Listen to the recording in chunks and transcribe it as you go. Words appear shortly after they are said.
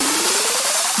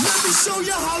It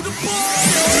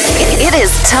is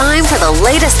time for the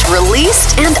latest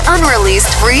released and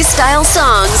unreleased freestyle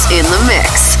songs in the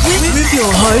mix.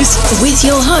 With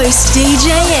your host, DJ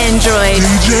Android.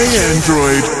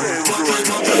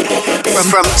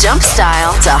 From jump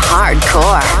style to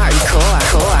hardcore.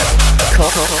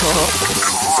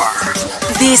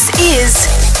 This is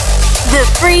the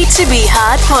Free to Be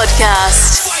Hard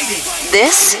podcast.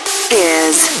 This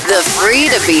is the Free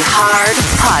to Be Hard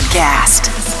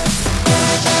podcast.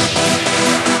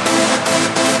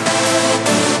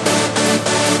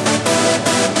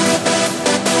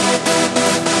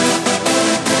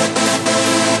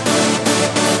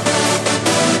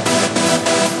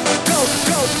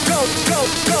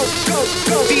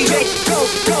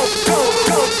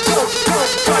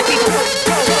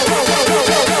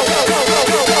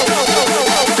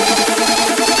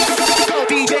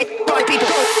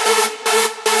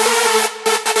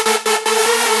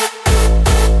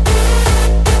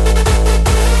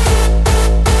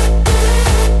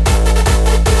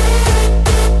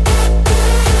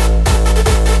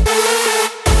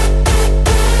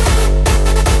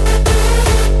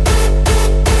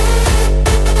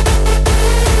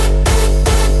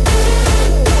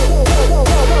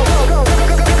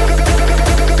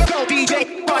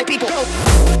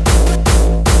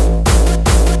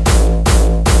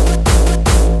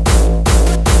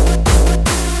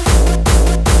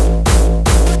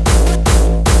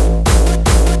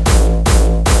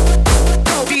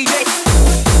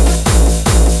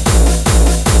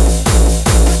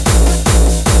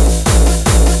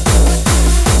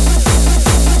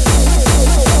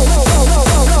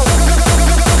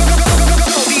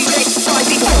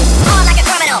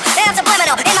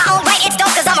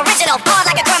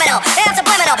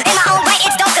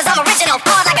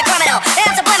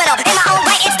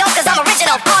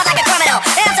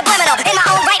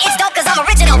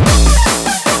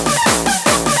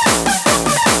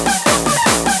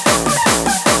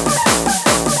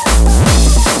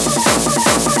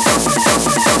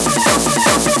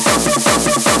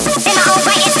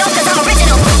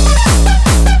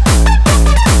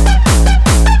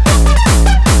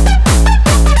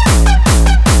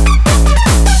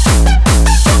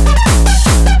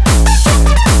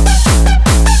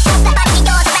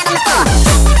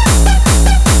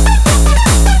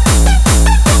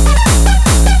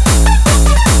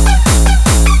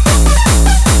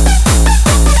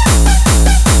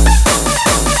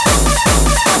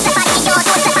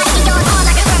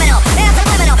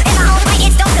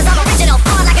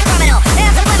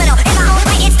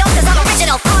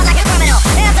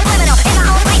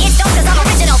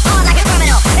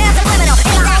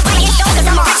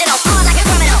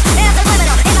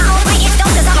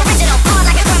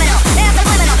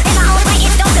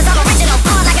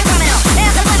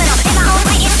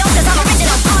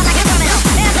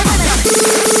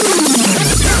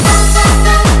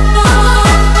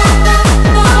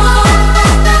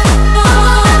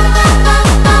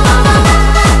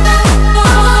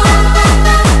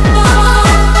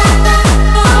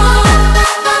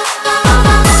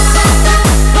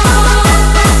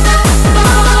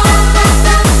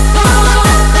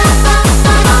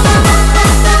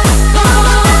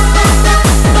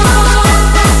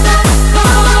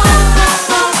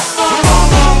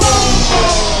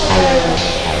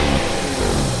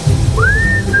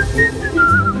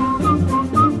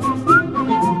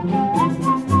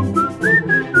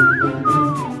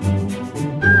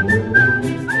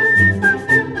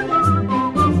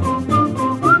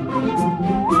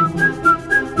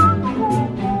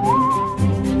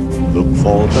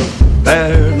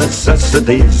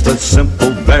 The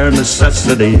simple bare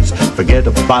necessities. Forget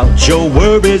about your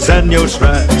worries and your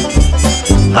strife.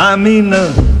 I mean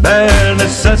the bare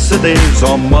necessities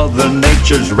are Mother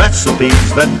Nature's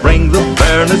recipes that bring the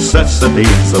bare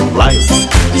necessities of life.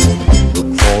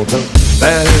 Look for the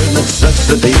bare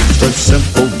necessities, the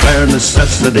simple bare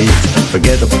necessities.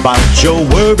 Forget about your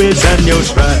worries and your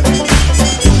strife.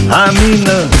 I mean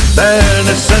the bare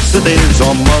necessities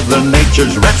are Mother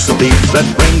Nature's recipes that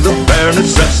bring the bare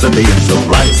necessities of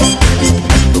life.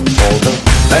 Look for the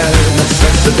bare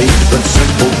necessities, the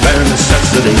simple bare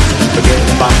necessities. Forget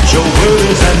about your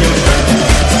worries and your strife.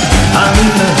 I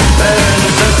mean the bare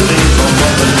necessities are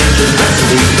Mother Nature's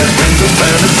recipes that bring the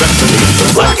bare necessities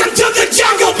of life. Welcome to the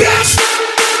jungle, bitch!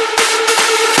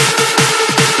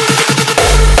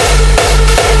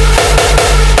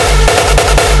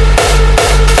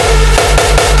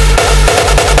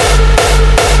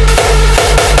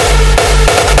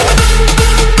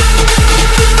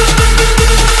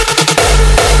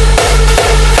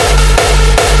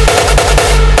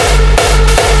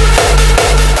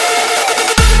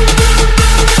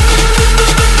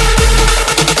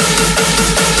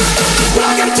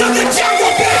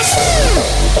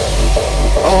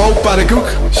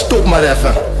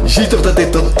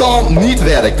 niet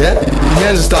werkt, hè. Die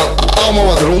mensen staan allemaal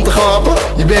wat rond te gapen.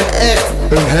 Je bent echt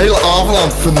een hele avond aan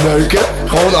het verneuken.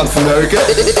 Gewoon aan het verneuken.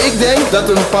 Ik denk dat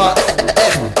er een paar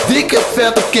echt dikke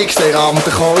vette kicks tegenaan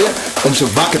moeten gooien om ze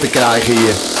wakker te krijgen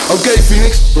hier. Oké,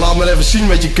 Phoenix, laat maar even zien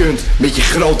wat je kunt met je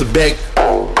grote bek.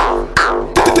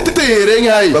 Tering,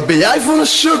 hé. Wat ben jij voor een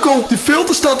sukkel? Die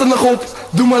filter staat er nog op.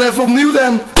 Doe maar even opnieuw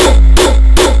dan.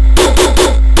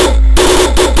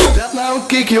 Dat nou een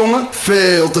kick, jongen?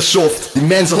 Veel te soft. Die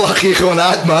mensen lachen je gewoon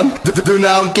uit, man. Doe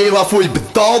nou een keer waarvoor je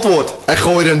betaald wordt. En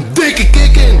gooi er een dikke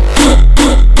kick in.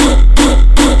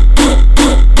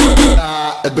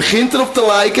 Het begint erop te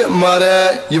lijken, maar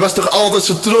je was toch altijd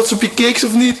zo trots op je kicks,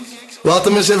 of niet? Laat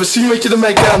hem eens even zien wat je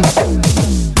ermee kan.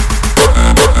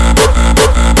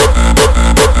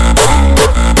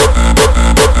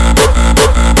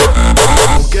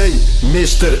 Oké,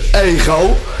 Mr.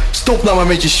 Ego. Stop nou maar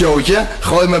met je showtje.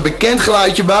 Gooi me een bekend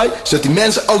geluidje bij, zodat die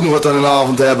mensen ook nog wat aan hun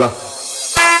avond hebben.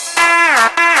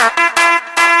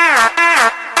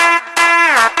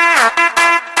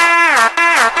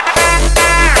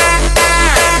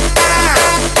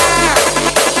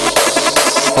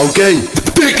 Oké,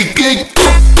 dikke kick.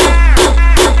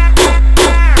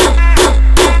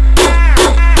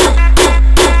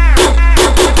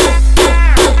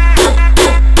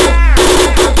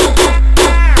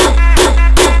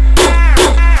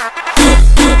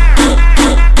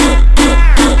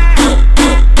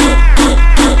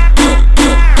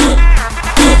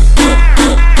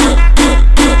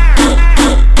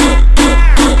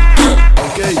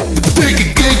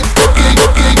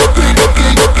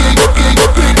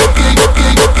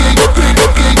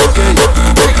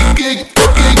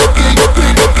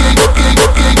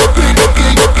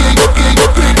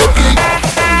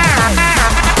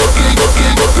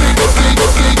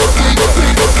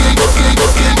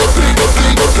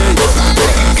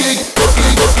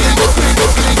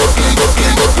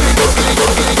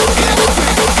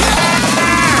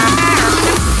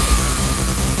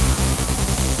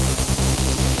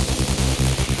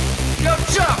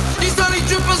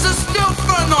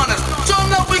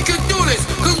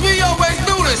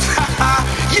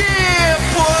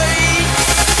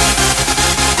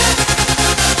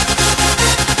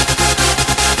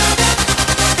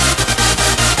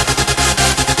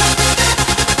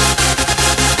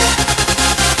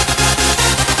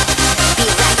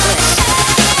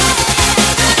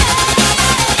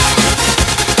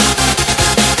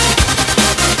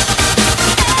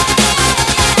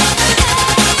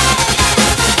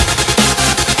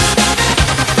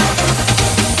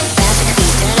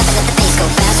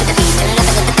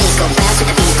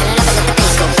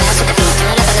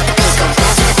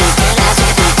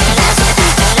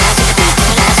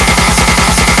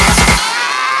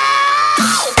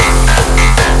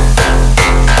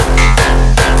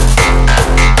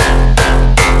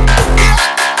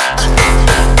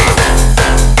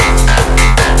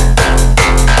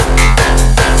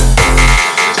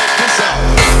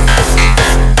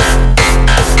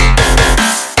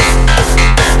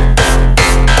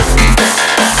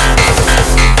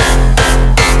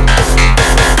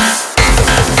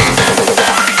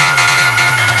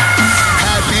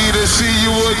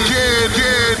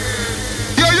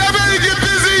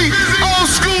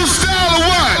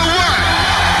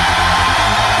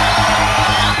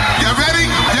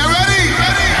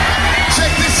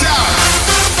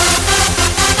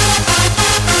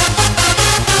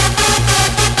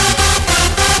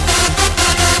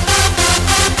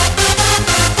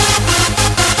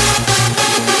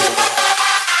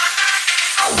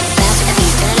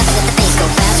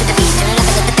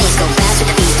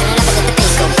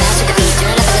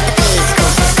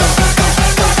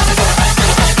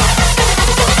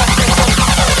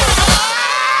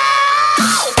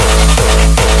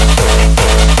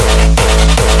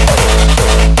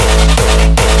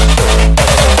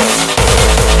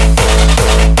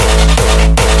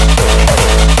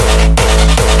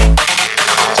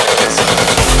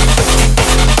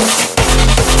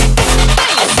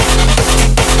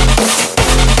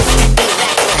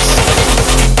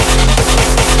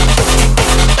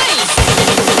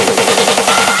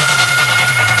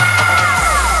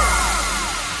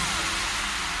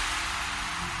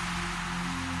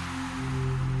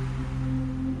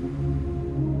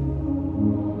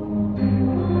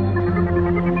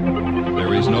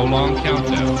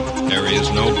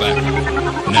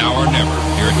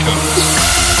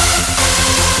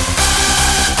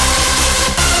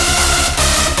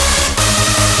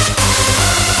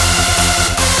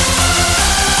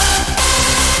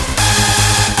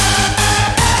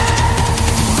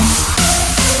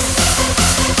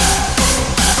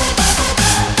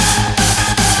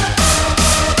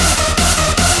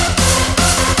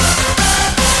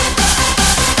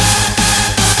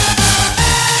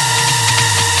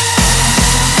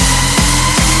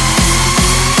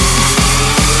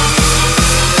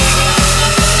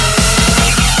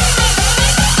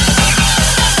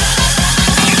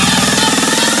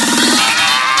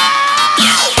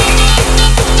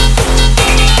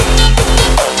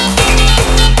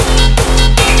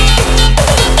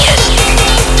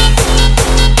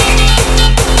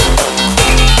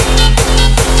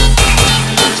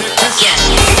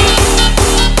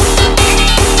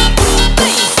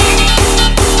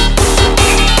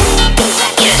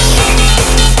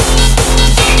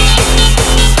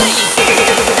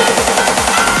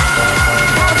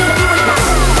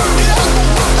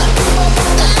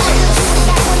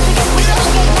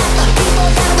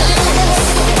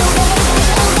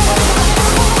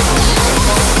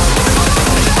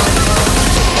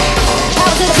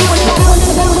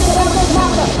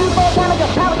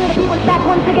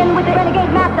 with the renegade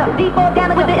master. D4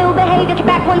 damage with the ill behavior.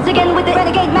 Back once again with the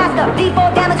renegade master. D4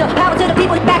 damage. Power to the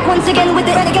people. Back once again with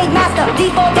the renegade master.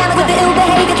 D4 damage with the ill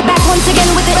behavior. Back once again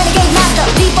with the renegade master.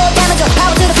 D4 damage.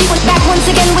 Power to the people. Back once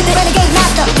again with the renegade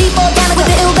master. D4 damage with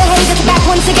the ill behavior. Back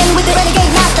once again with the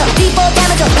renegade master. D4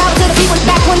 damage. Power to the people.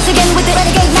 Back once again with the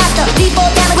renegade master. D4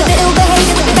 damage with the ill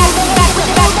behavior. Back with the back.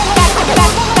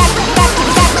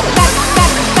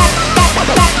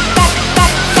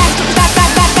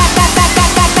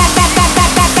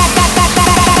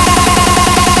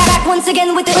 Once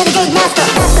again with the renegade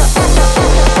master.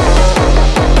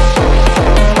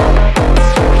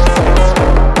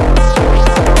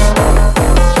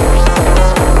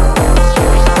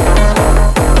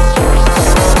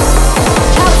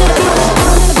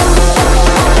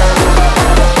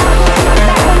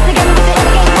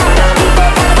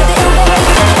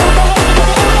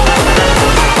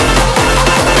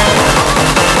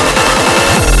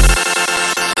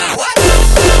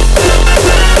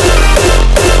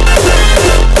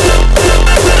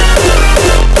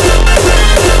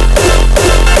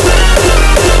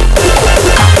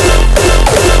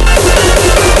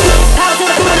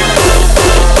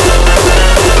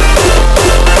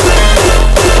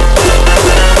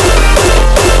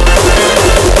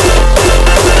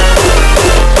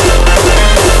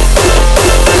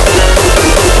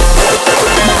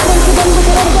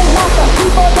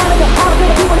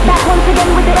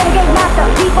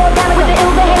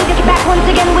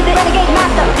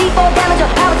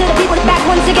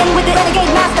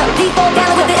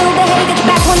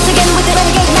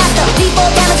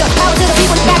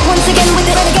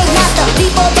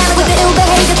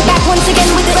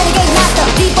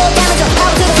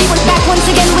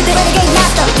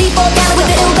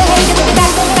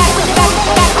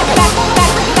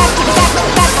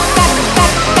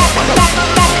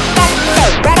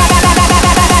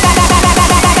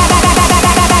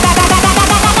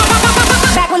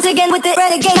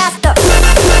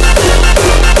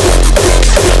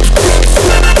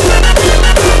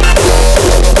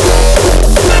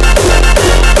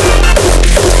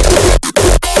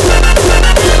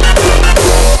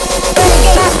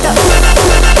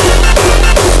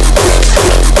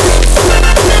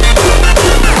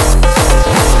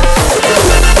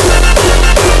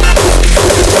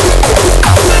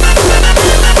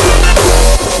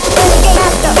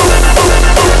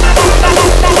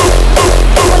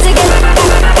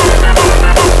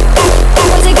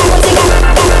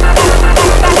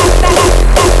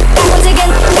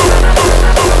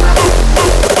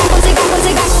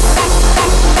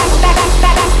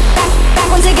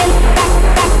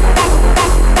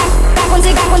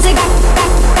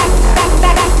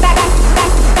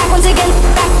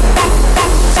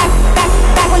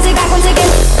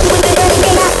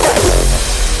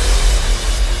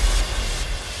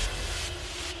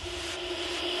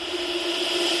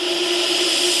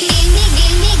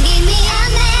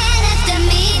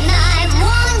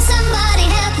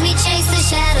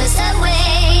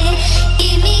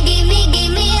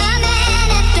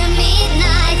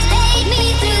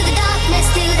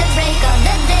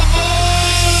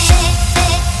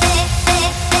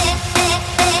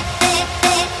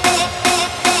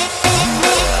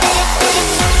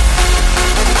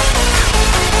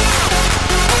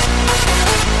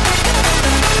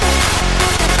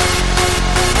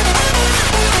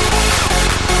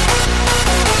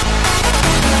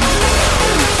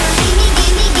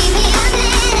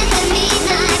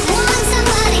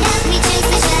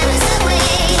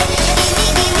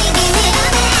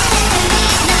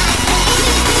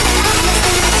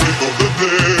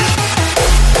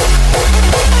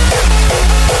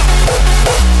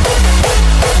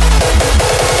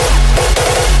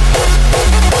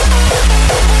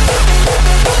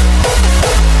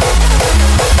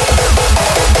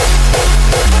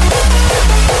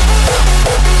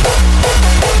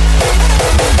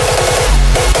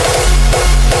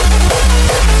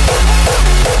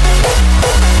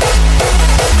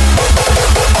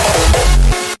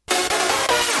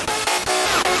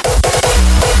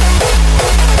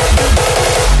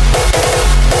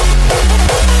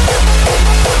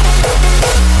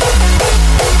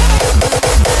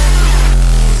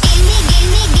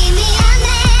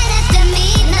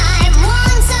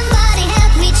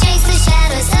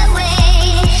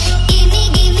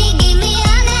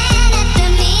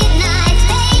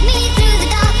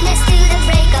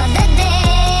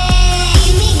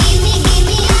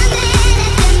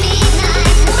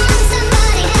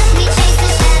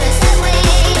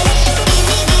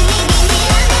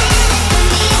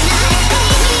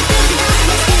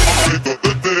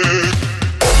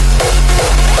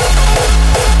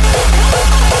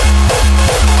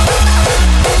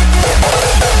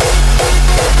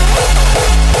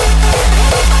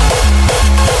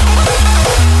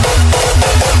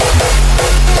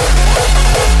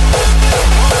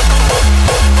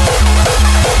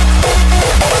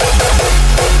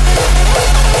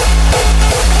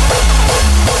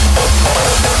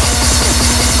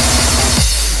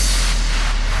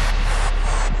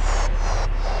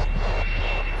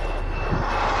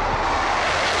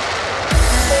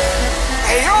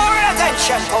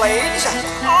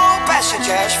 All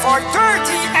passengers for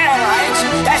Dirty Airlines,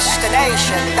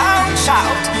 destination down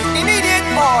south, immediate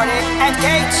boarding at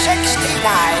gate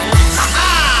 69.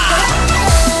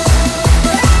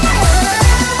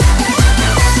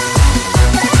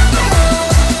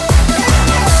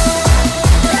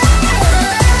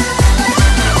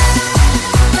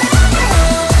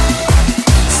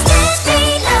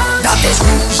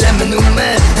 Ze me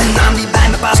noemen, een naam die bij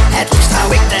me past. Het liefst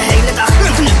hou ik de hele dag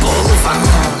een knuppel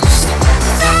vast.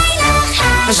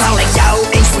 Zal ik jou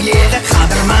eens fouilleren? Ga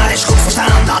er maar eens goed voor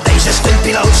staan. Laat deze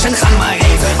stuntpiloot zijn gang maar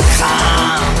even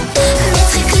gaan. Met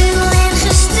geklungel en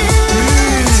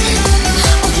gestuurd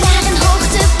op naar een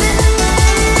hoogtepunt.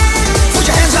 Put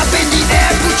your hands up in the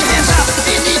air, put your hands up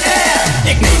in the air.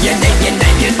 Ik neem je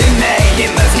nu mee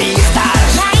in mijn vliegtuig.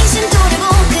 Reizen door de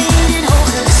wolken in een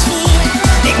hogere sfeer.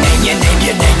 Ik neem je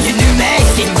nu mee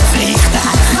in mijn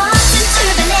vliegtuig. Wat een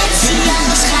turbulentie,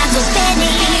 alles gaat op en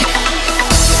neer.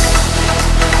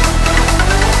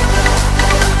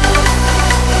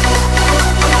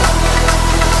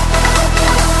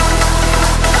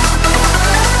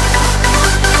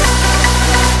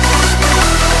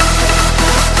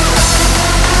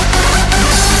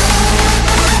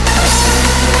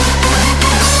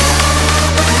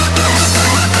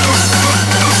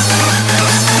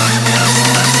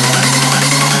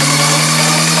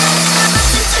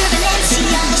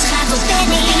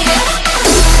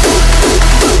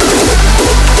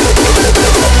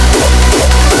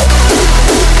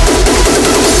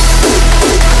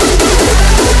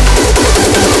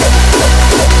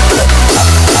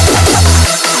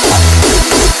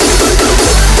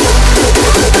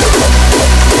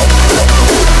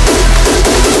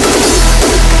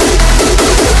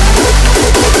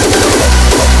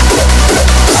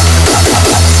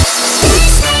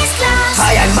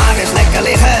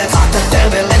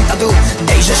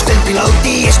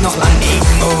 Die is nog lang niet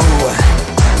moe.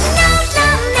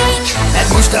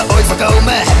 Het moest er ooit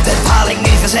voorkomen, heb de paling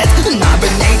neergezet. Naar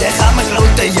beneden gaat mijn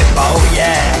grote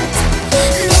jumbojet.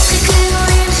 Met geklungel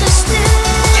en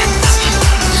gestuurd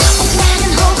op naar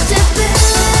een hoogtepunt.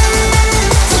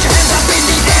 Put your hands up in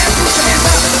the air, put your hands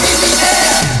up in the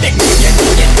air. Ik neem je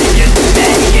mee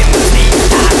in mijn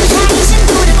vliegtuig. Reizen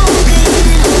door de wolken in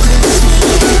een hogere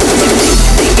sfeer.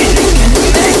 Ik neem je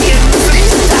mee in mijn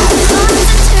vliegtuig. Wat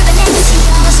een turbulentie,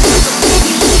 alles gaat op en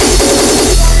neer.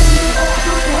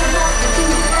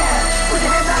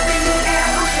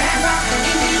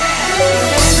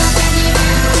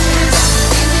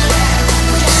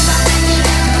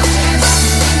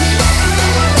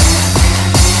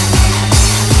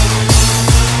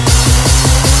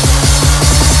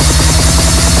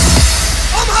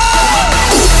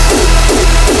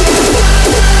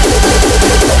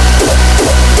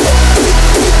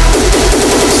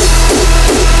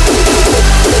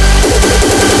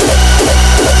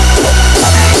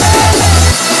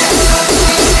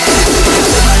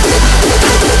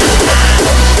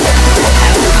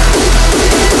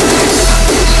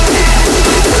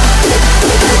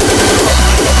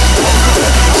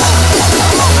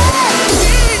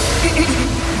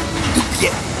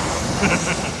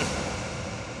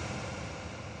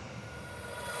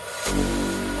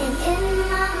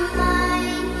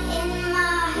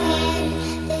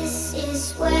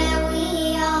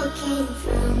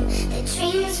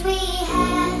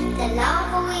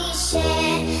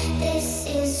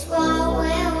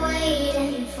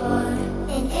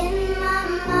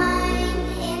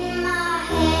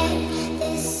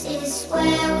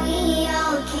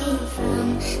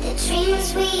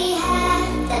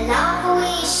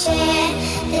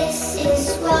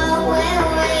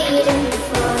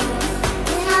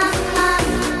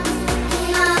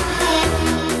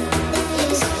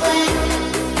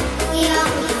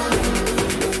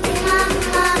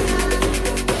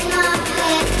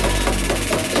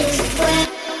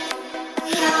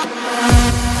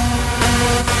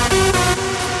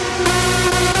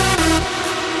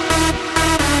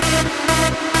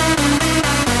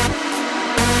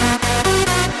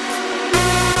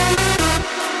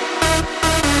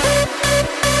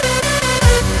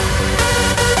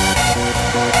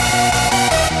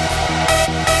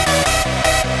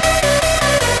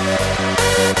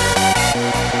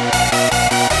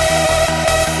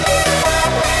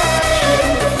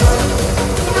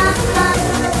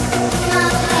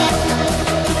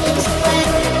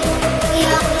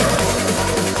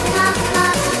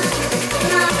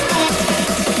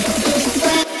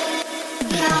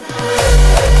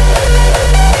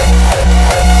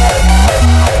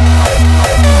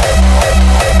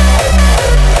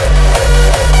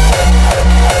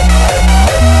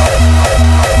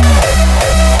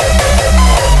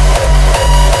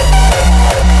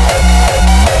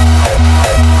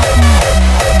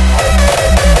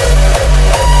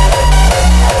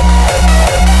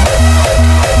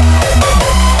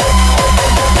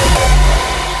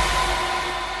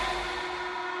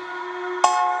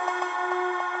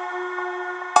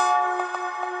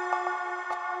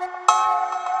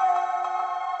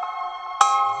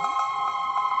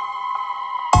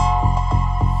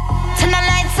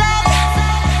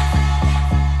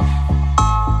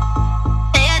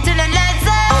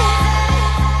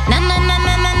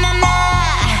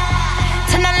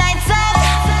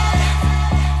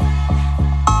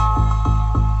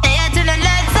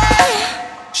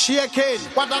 We're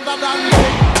going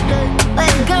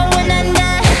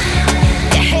under.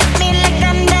 You hit me like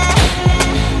thunder.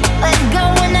 We're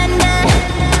going under.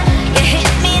 You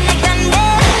hit me like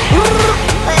thunder.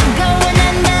 We're going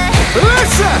under.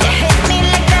 Listen. You hit me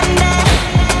like thunder.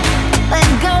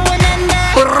 We're going under.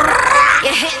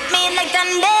 You hit me like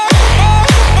thunder.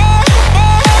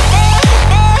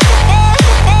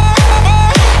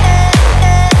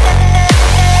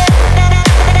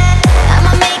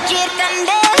 I'ma make it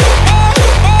thunder.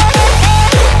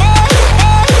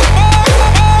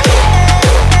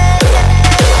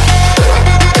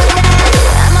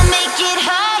 I'ma make it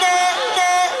harder.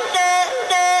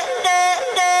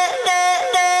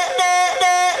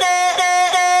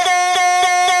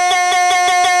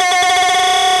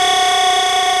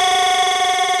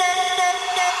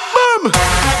 Boom.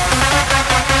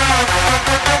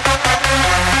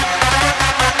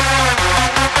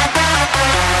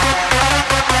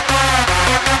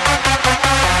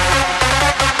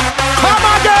 Come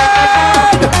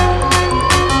again.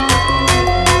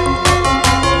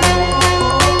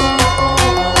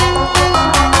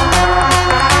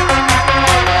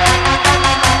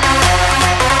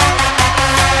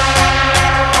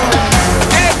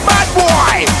 Hey, bad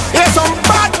boy, here's some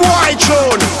bad boy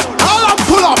tune. Hold up,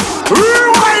 pull up,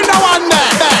 rewind the one there.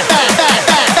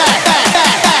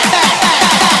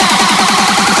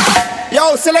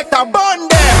 Yo, select a bun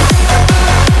them.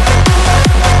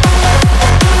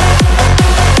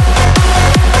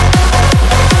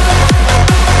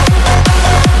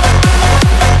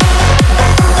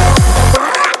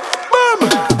 Boom.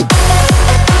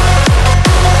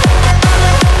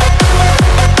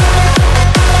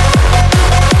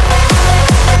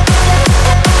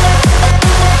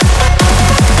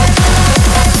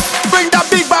 Bring that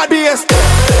big bad bass.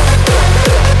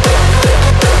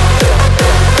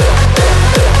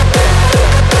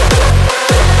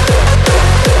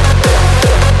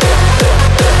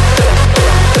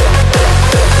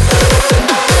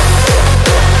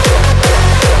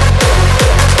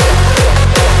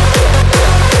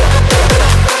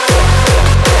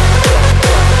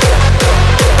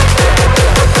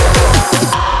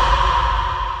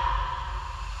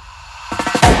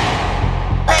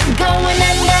 We're going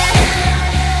under.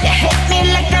 You hit me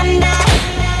like thunder.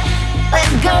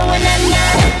 We're going under.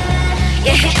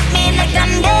 You hit me like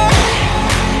thunder.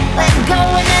 We're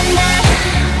going under.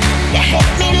 You hit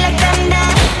me like thunder.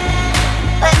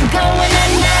 We're going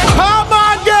under. Come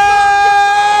again.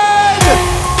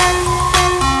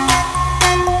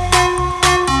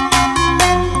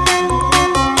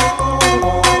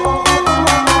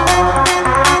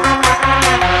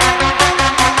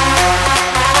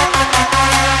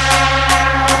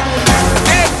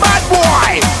 Hey, bad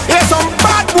boy, here's some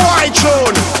bad boy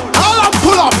tune. Hold up,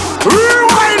 pull up,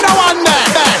 rewind the one there.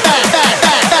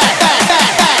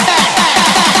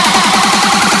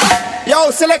 Yo,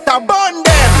 select a bun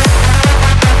them.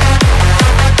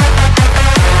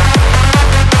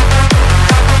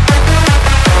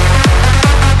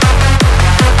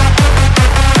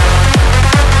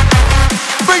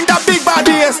 Bring that big bad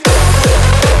bass.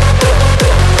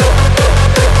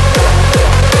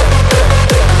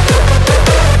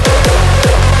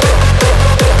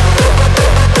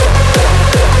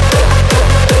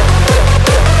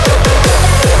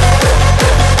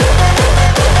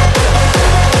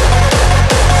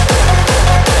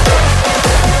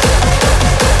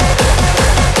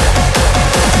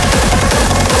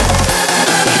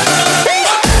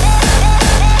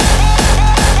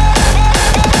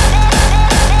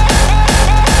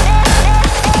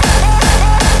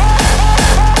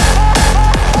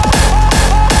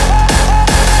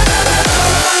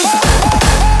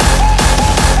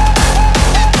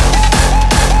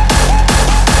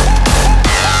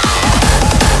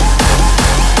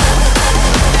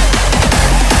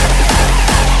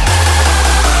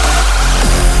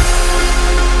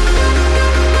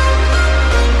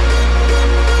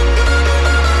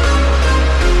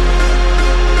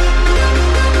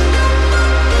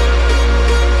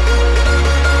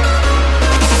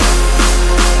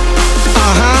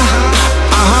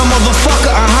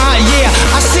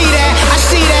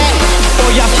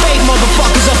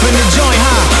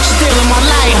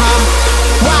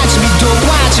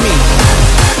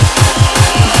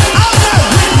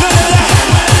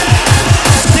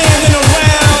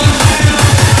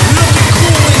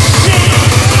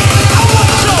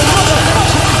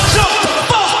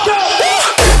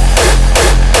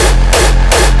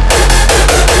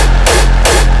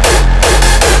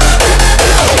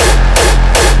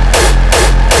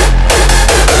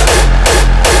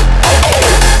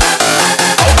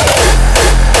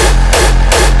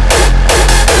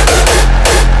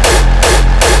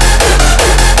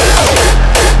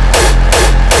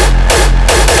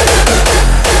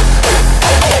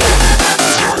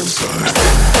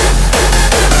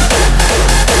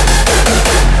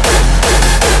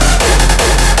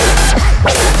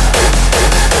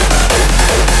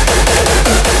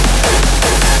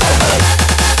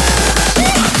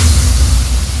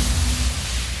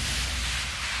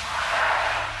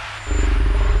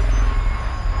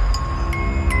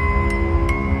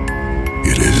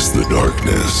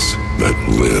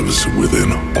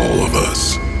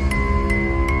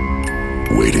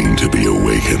 waiting to be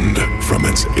awakened from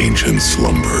its ancient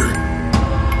slumber.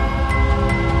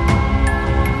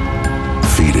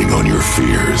 Feeding on your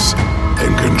fears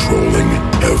and controlling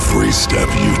every step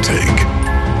you take.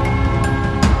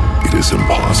 It is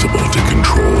impossible to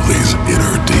control these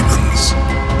inner demons.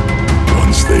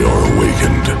 Once they are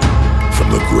awakened from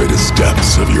the greatest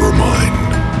depths of your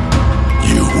mind,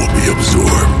 you will be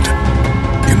absorbed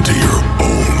into your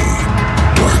own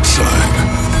dark side.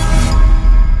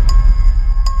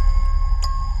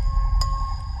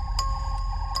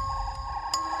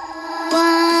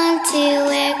 1, 2,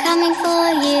 we're coming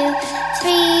for you.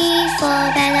 3, 4,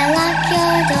 better lock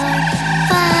your door.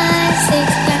 5,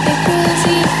 6, grab your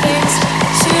crucifix.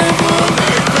 7,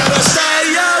 8, better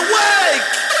stay awake.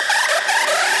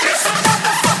 It's a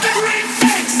motherfucking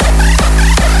remix.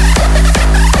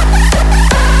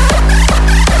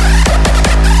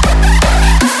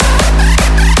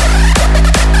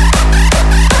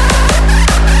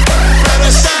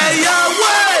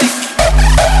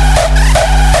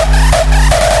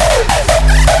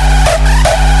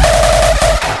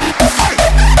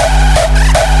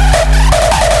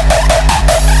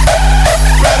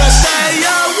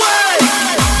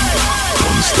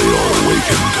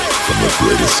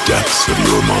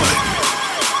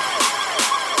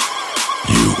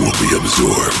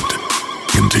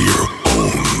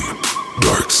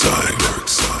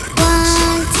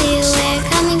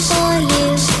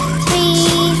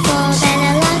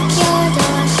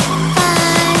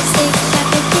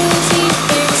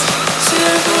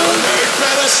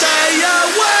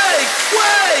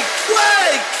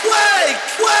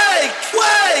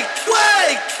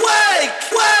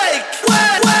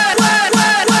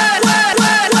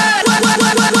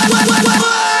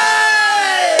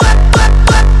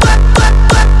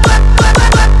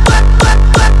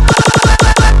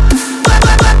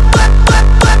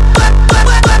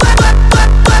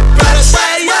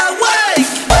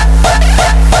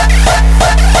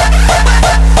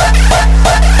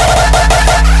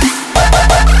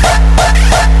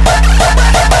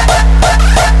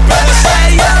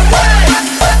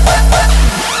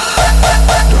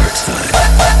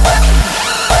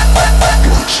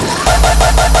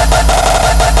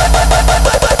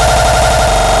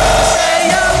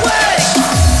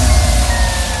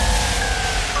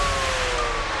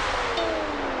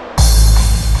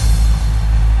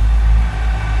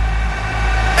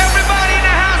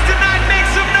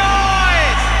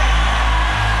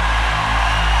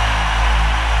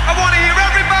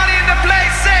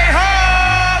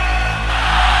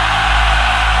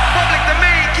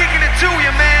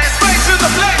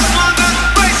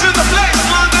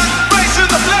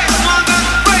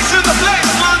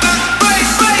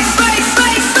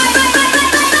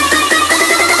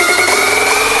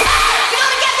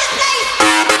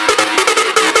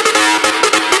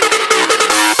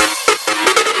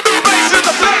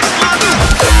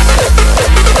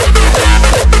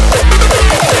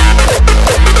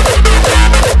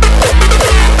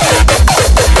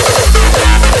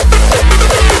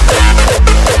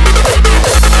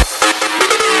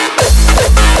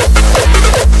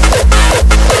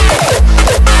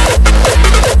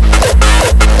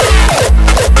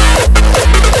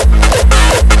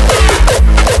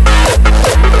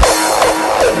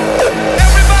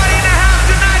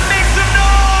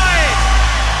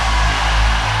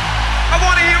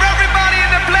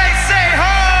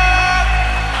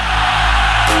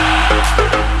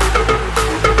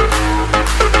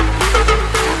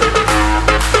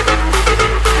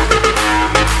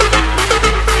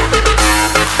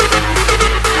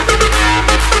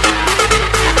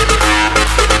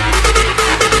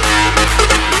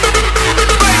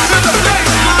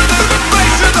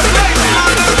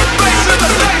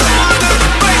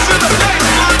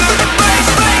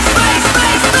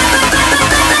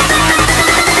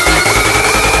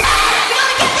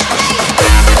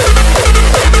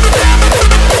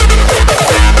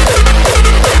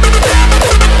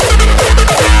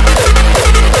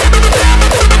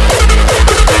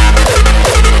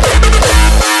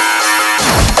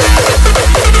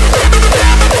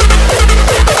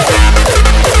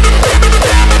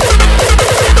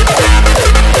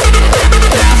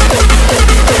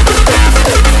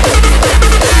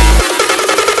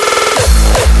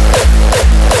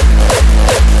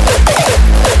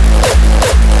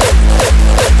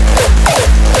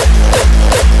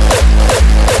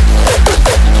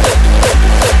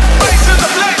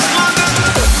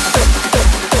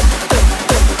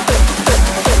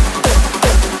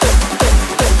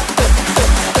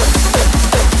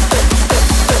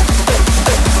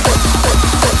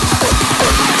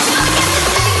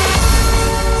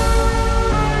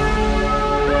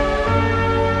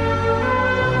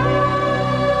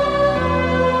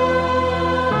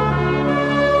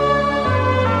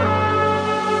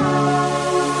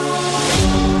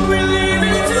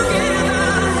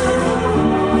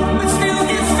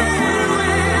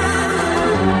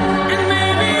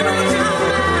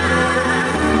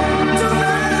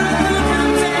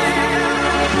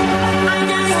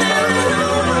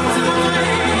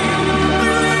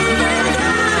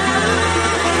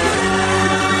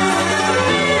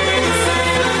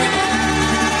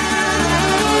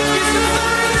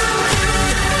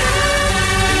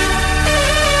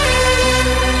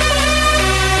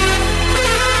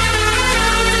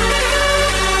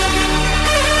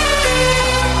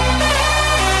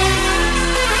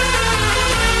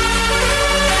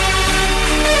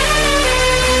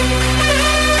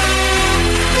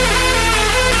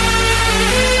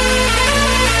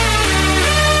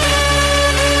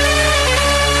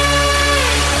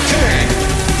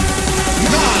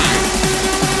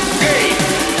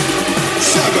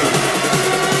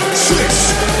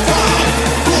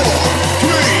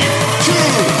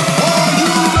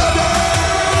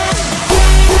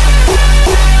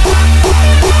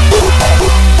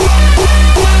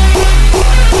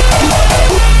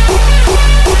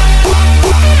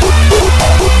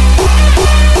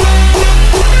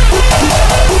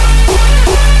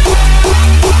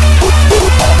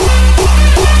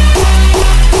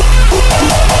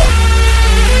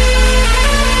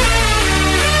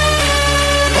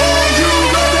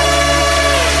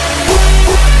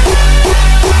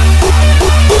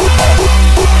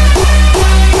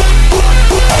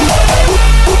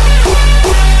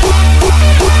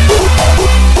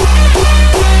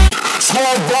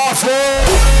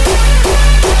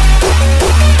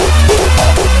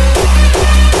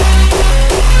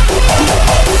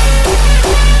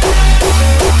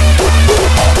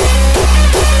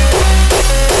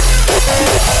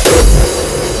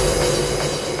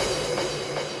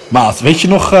 Maat, weet je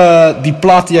nog die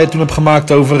plaat die jij toen hebt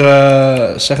gemaakt over...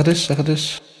 zeg het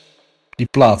eens. Die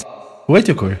plaat. Hoe heet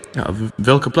die ook hoor? Ja,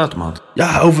 welke plaat, maat?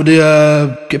 Ja, over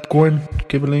de kipcorn,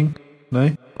 kibbeling.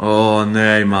 Nee? Oh,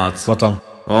 nee, maat. Wat dan?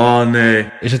 Oh, nee.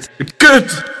 Is het...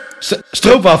 Kut!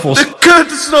 Stroopwafels. De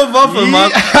kut stroopwafel,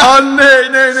 maat. Oh,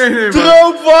 nee.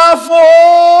 Stroopwafel!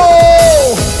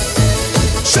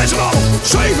 6,5,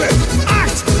 7,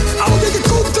 8. Alle dikke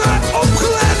konten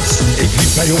opgelet. Ik liep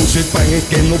bij ons het park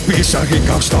en opeens zag ik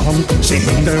haar staan.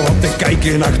 Zittende op te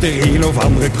kijken achter een of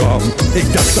andere kraam.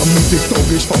 Ik dacht, dan moet ik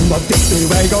toch eens van wat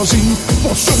dichterbij gaan zien.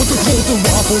 Want zulke grote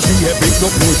wafels, die heb ik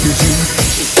nog nooit gezien.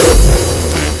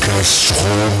 Dikke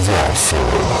stroopwafel.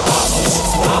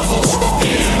 Wafels,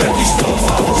 met die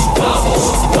stroopwafels.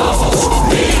 Wafels,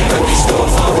 met die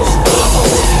stroopwafels.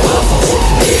 Wafels,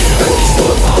 met die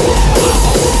stroopwafels.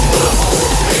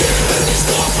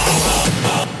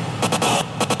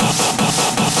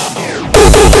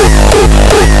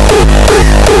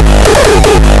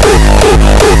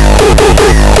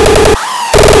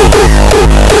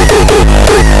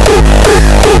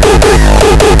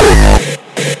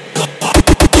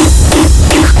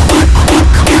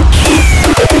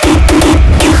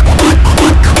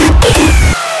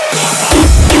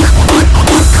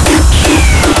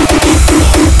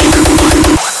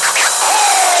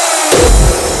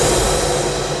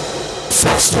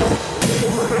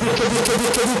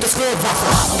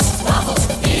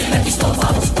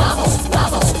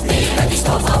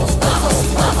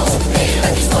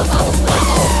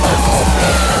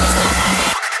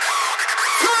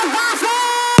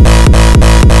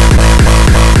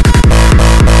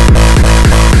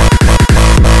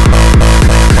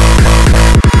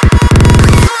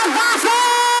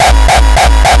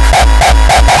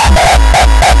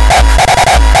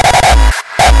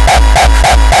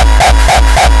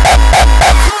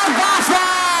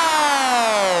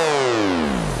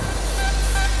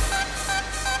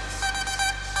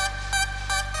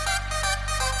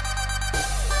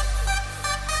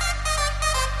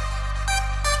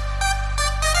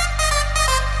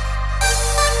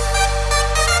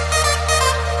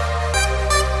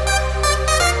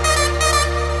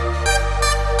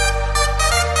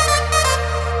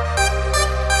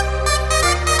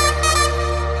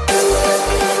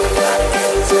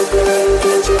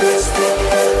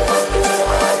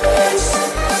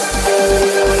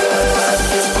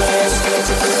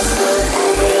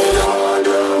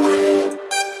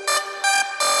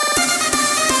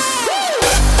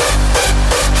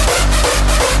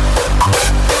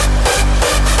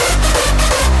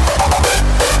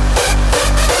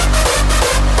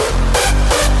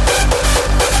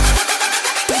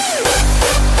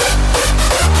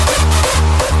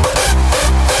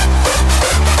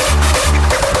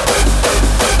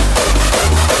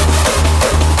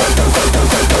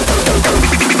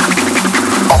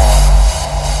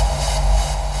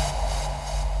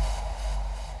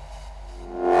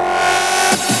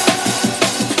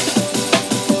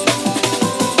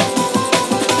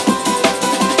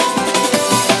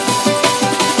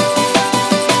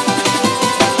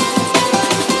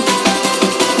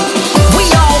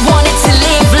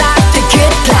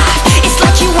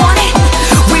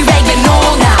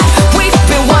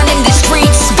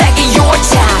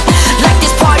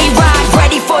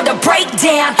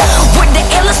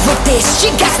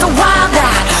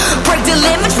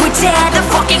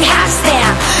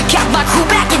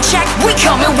 Check, we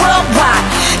coming worldwide.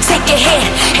 Take a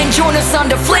hit and join us on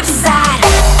the flip side.